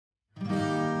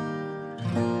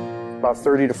About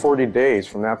 30 to 40 days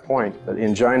from that point, the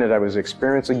angina that I was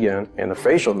experiencing again and the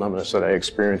facial numbness that I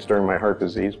experienced during my heart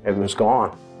disease, it was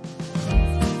gone.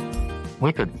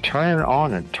 We could turn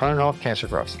on and turn off cancer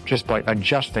growth just by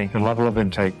adjusting the level of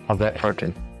intake of that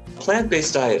protein.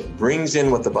 Plant-based diet brings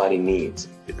in what the body needs.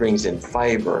 It brings in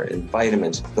fiber and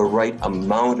vitamins, the right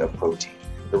amount of protein,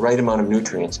 the right amount of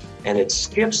nutrients, and it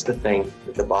skips the thing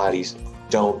that the bodies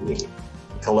don't need: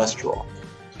 cholesterol,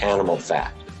 animal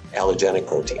fat, allergenic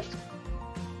proteins.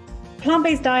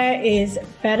 Plant-based diet is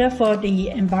better for the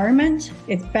environment.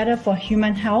 It's better for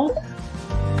human health.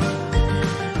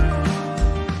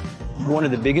 One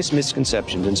of the biggest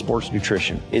misconceptions in sports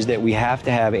nutrition is that we have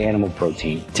to have animal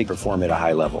protein to perform at a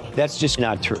high level. That's just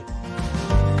not true.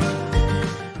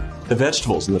 The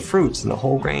vegetables and the fruits and the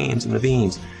whole grains and the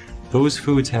beans, those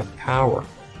foods have power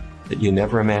that you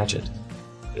never imagined.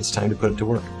 It's time to put it to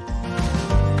work.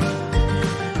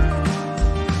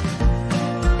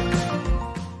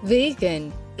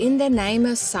 Vegan in the name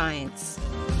of science.